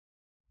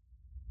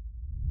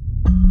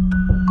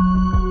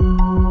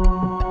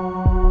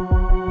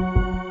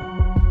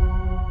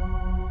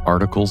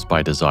Articles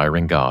by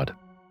Desiring God.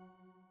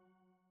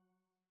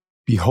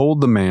 Behold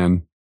the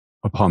Man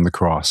upon the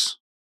Cross.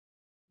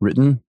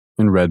 Written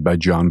and read by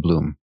John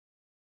Bloom.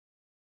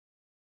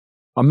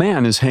 A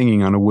man is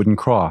hanging on a wooden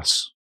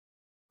cross,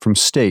 from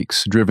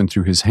stakes driven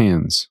through his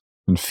hands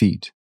and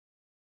feet.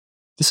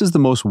 This is the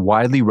most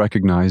widely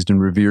recognized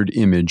and revered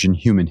image in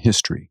human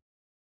history.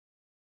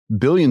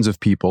 Billions of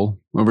people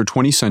over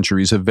 20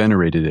 centuries have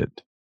venerated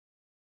it.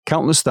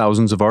 Countless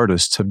thousands of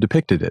artists have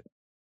depicted it.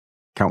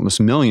 Countless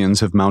millions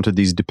have mounted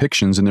these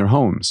depictions in their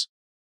homes,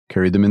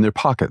 carried them in their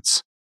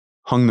pockets,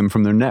 hung them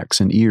from their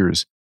necks and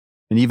ears,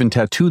 and even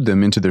tattooed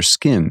them into their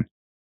skin,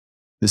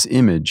 this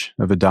image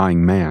of a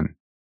dying man.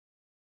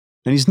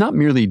 And he's not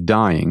merely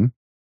dying,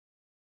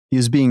 he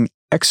is being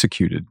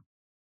executed,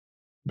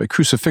 by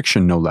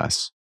crucifixion no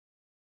less.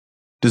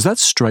 Does that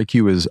strike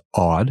you as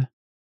odd?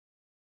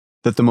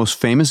 That the most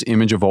famous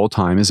image of all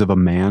time is of a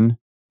man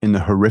in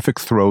the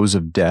horrific throes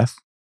of death,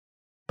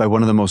 by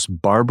one of the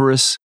most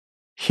barbarous,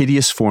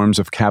 hideous forms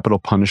of capital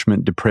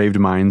punishment depraved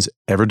minds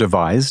ever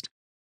devised?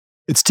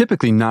 It's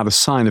typically not a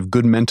sign of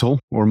good mental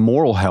or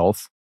moral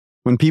health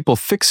when people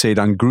fixate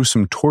on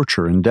gruesome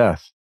torture and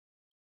death,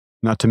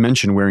 not to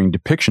mention wearing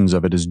depictions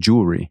of it as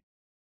jewelry.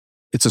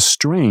 It's a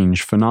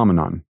strange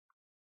phenomenon.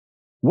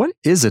 What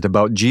is it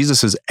about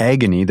Jesus'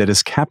 agony that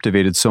has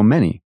captivated so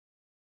many?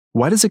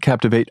 Why does it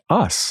captivate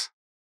us?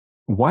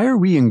 Why are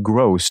we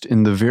engrossed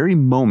in the very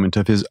moment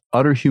of his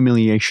utter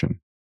humiliation,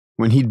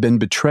 when he'd been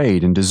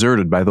betrayed and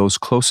deserted by those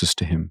closest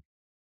to him,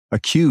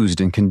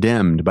 accused and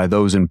condemned by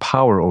those in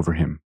power over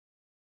him,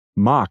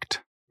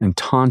 mocked and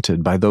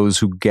taunted by those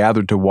who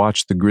gathered to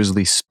watch the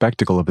grisly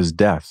spectacle of his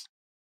death?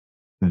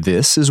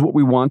 This is what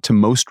we want to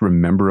most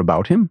remember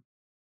about him?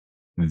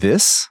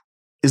 This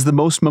is the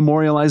most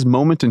memorialized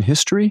moment in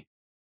history?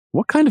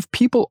 What kind of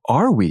people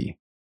are we?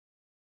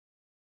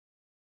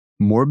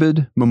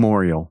 Morbid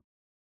memorial.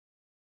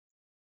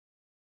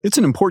 It's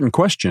an important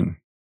question.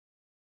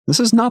 This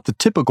is not the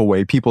typical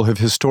way people have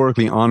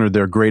historically honored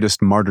their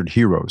greatest martyred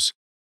heroes.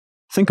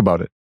 Think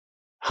about it.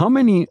 How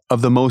many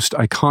of the most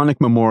iconic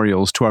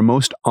memorials to our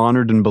most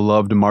honored and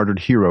beloved martyred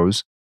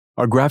heroes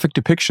are graphic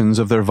depictions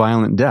of their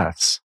violent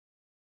deaths?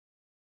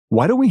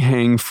 Why do we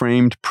hang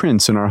framed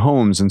prints in our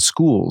homes and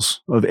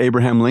schools of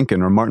Abraham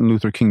Lincoln or Martin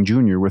Luther King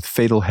Jr. with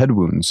fatal head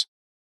wounds?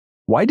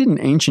 Why didn't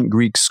ancient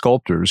Greek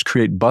sculptors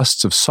create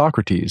busts of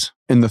Socrates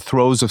in the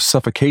throes of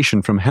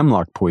suffocation from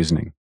hemlock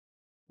poisoning?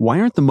 Why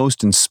aren't the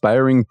most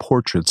inspiring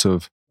portraits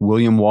of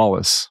William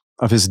Wallace,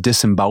 of his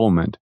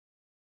disembowelment?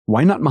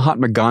 Why not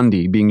Mahatma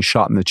Gandhi being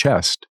shot in the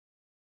chest?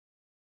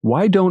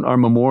 Why don't our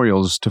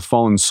memorials to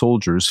fallen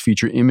soldiers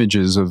feature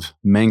images of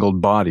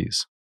mangled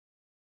bodies?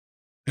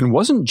 And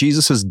wasn't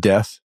Jesus'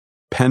 death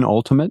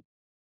penultimate?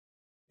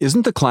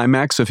 Isn't the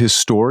climax of his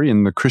story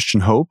and the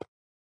Christian hope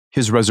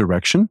his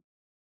resurrection?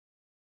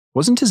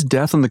 Wasn't his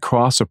death on the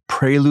cross a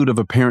prelude of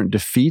apparent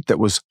defeat that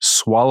was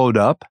swallowed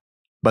up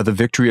by the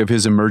victory of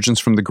his emergence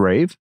from the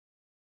grave?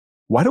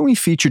 Why don't we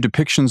feature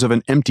depictions of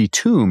an empty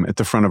tomb at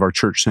the front of our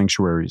church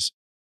sanctuaries?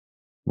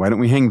 Why don't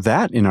we hang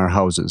that in our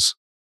houses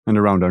and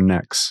around our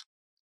necks?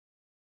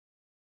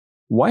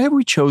 Why have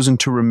we chosen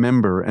to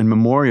remember and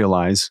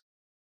memorialize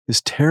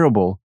his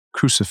terrible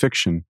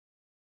crucifixion,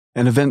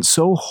 an event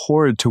so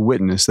horrid to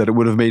witness that it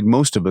would have made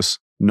most of us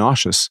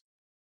nauseous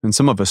and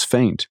some of us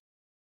faint?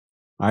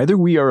 Either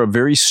we are a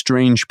very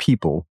strange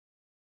people,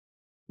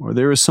 or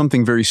there is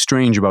something very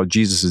strange about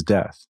Jesus'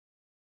 death.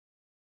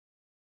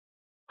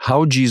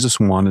 How Jesus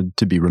wanted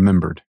to be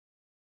remembered.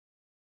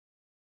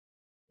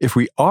 If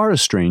we are a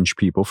strange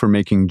people for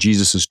making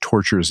Jesus'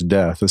 torturous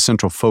death a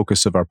central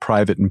focus of our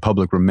private and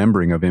public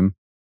remembering of him,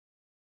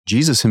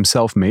 Jesus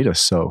himself made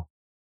us so.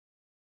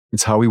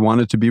 It's how he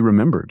wanted to be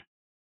remembered.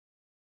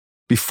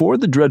 Before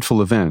the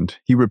dreadful event,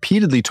 he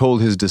repeatedly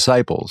told his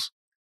disciples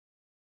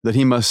that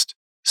he must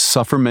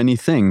suffer many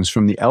things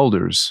from the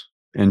elders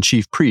and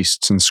chief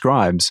priests and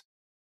scribes,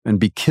 and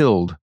be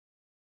killed,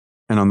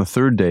 and on the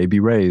third day be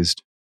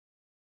raised.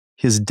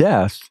 His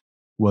death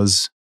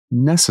was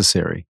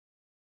necessary.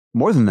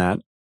 More than that,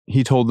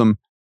 he told them,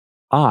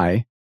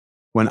 I,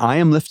 when I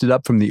am lifted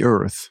up from the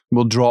earth,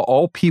 will draw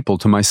all people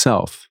to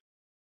myself.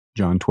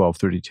 John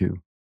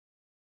 12:32.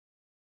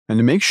 And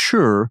to make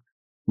sure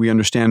we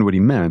understand what he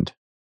meant,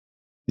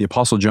 the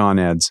Apostle John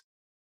adds,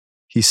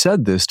 he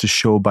said this to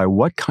show by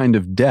what kind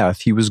of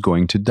death he was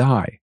going to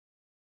die.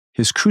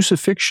 His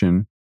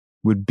crucifixion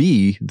would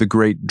be the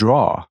great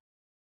draw.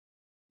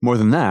 More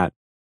than that,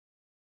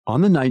 on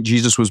the night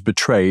Jesus was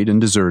betrayed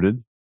and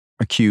deserted,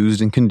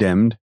 accused and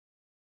condemned,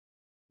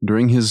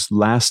 during his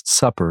Last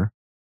Supper,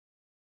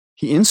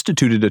 he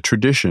instituted a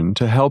tradition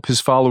to help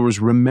his followers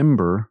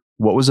remember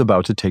what was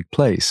about to take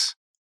place.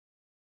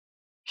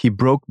 He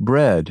broke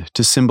bread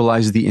to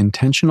symbolize the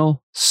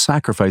intentional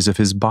sacrifice of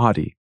his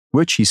body,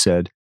 which, he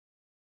said,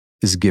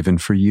 is given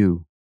for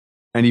you.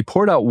 And he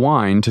poured out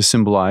wine to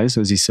symbolize,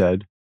 as he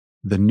said,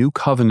 the new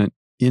covenant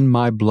in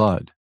my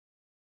blood.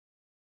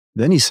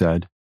 Then he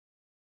said,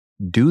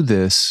 do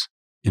this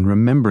in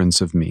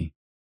remembrance of me.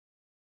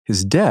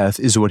 His death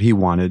is what he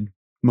wanted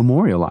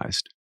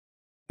memorialized.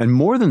 And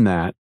more than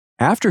that,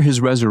 after his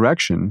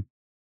resurrection,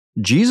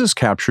 Jesus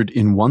captured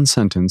in one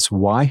sentence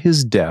why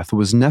his death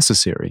was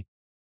necessary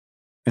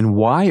and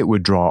why it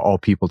would draw all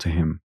people to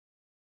him.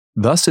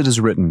 Thus it is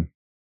written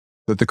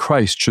that the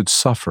Christ should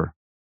suffer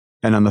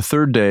and on the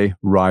third day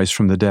rise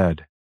from the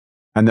dead,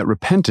 and that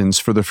repentance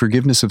for the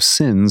forgiveness of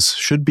sins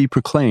should be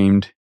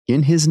proclaimed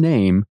in his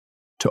name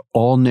to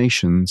all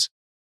nations,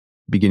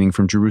 beginning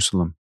from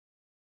Jerusalem.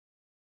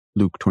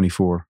 Luke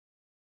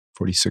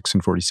 24:46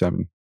 and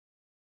 47.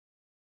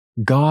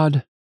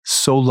 God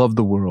so loved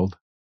the world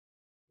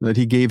that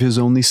he gave his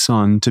only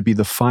Son to be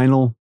the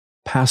final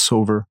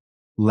Passover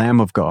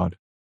Lamb of God,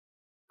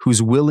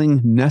 whose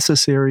willing,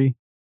 necessary,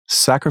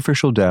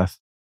 sacrificial death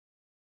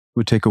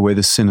would take away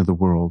the sin of the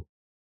world.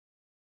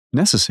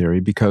 Necessary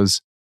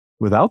because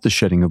without the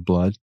shedding of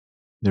blood,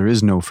 there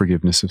is no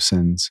forgiveness of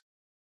sins.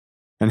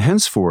 And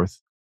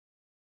henceforth,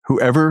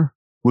 whoever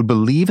would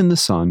believe in the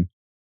Son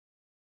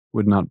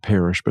would not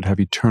perish but have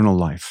eternal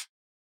life.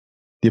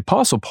 The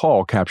Apostle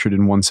Paul captured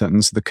in one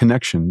sentence the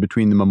connection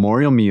between the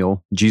memorial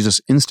meal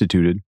Jesus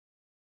instituted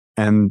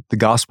and the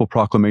gospel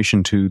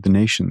proclamation to the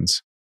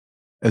nations.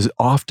 As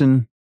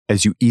often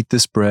as you eat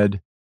this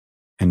bread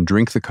and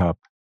drink the cup,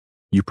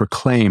 you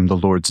proclaim the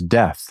Lord's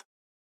death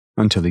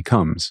until he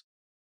comes.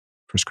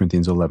 1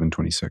 Corinthians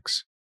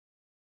 11:26.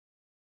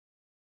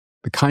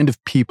 The kind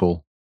of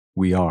people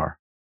we are.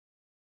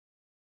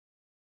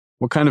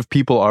 What kind of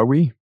people are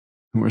we?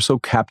 We're so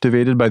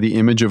captivated by the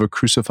image of a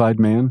crucified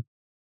man.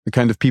 The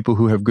kind of people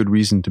who have good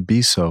reason to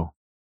be so.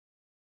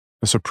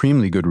 A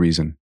supremely good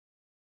reason.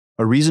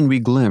 A reason we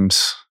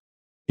glimpse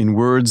in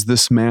words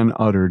this man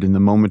uttered in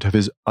the moment of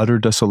his utter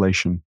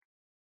desolation.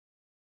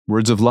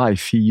 Words of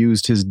life he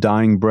used his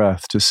dying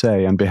breath to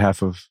say on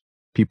behalf of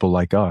people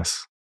like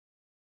us.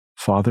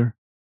 Father,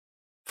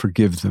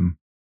 forgive them.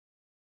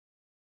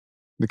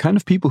 The kind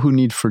of people who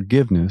need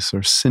forgiveness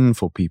are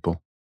sinful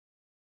people.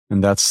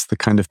 And that's the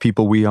kind of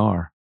people we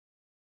are.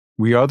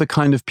 We are the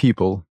kind of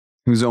people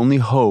whose only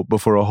hope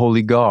before a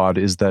holy God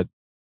is that,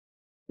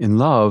 in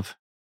love,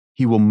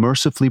 he will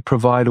mercifully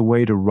provide a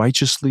way to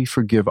righteously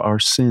forgive our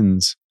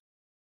sins.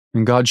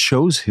 And God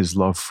shows his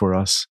love for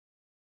us,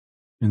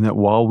 in that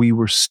while we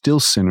were still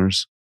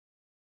sinners,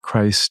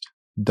 Christ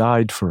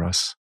died for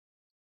us.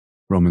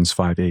 Romans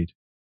 5:8.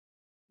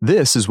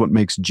 This is what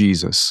makes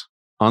Jesus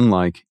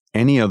unlike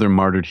any other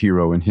martyred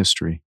hero in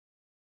history.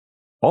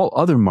 All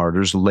other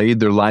martyrs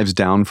laid their lives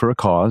down for a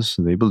cause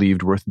they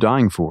believed worth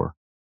dying for.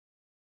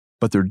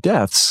 But their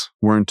deaths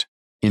weren't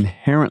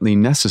inherently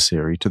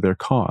necessary to their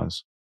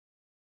cause.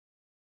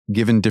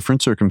 Given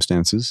different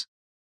circumstances,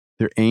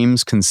 their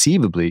aims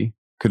conceivably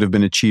could have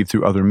been achieved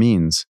through other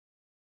means.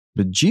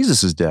 But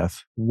Jesus'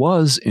 death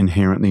was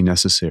inherently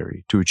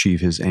necessary to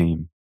achieve his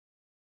aim,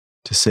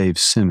 to save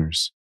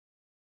sinners.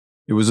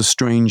 It was a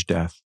strange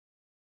death,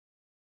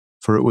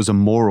 for it was a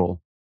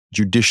moral,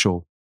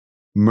 judicial,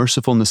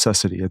 merciful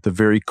necessity at the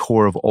very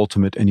core of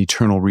ultimate and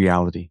eternal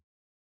reality.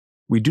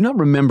 We do not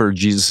remember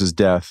Jesus'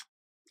 death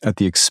at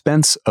the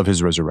expense of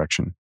his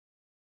resurrection,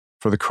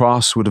 for the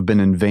cross would have been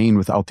in vain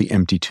without the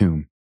empty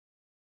tomb.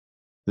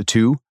 The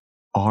two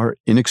are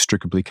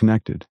inextricably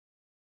connected.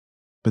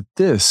 But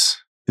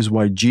this is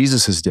why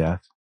Jesus'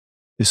 death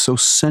is so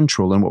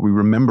central in what we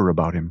remember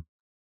about him.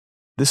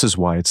 This is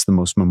why it's the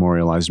most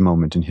memorialized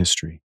moment in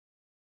history,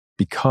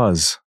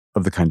 because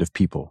of the kind of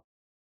people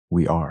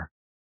we are.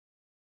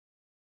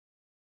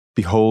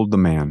 Behold the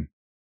man.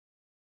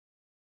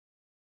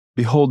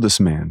 Behold this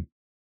man,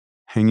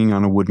 hanging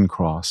on a wooden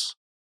cross,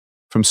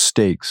 from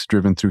stakes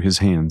driven through his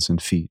hands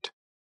and feet.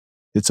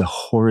 It's a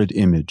horrid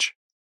image,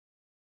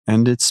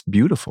 and it's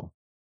beautiful.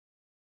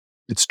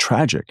 It's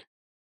tragic,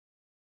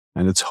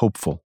 and it's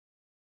hopeful.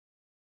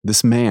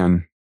 This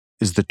man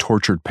is the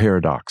tortured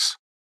paradox.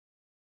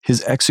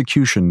 His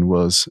execution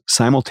was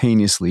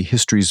simultaneously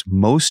history's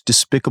most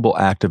despicable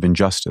act of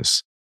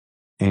injustice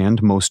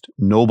and most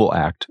noble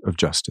act of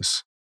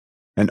justice,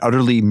 an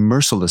utterly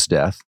merciless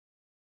death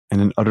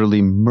and an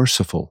utterly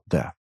merciful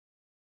death,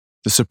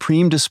 the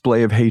supreme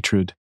display of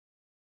hatred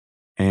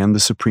and the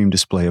supreme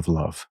display of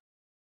love.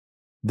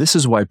 This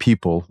is why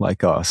people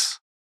like us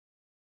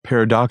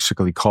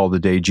paradoxically call the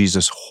day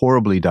Jesus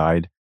horribly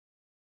died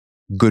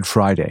Good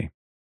Friday.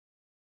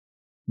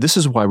 This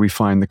is why we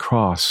find the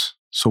cross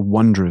so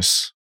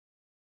wondrous,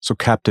 so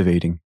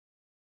captivating.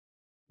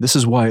 This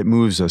is why it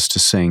moves us to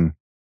sing,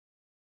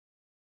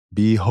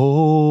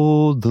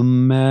 "Behold the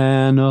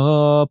man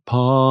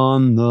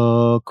upon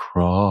the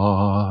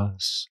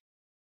cross,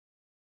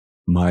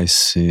 my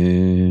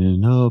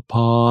sin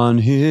upon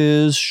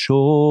his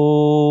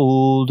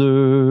shoulders.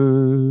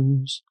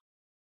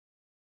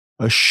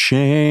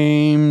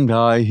 Ashamed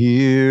I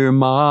hear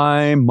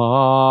my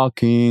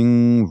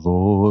mocking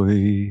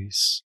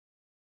voice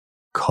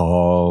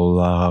call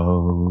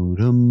out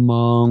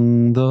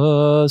among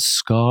the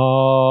scoffers.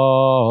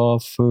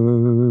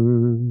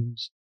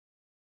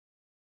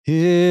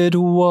 It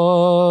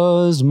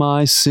was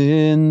my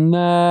sin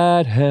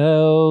that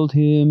held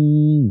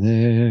him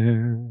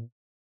there.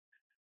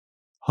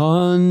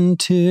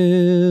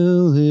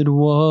 until it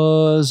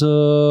was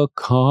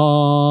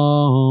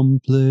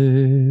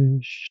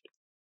accomplished.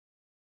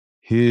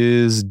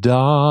 His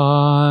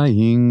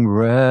dying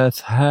breath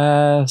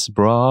has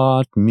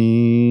brought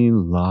me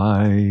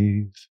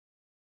life.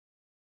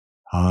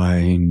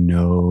 I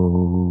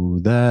know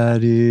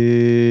that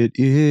it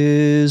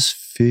is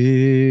finished.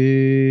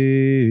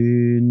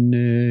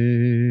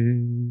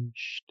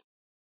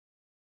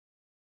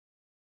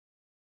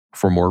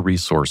 For more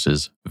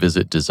resources,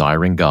 visit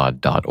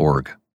desiringgod.org.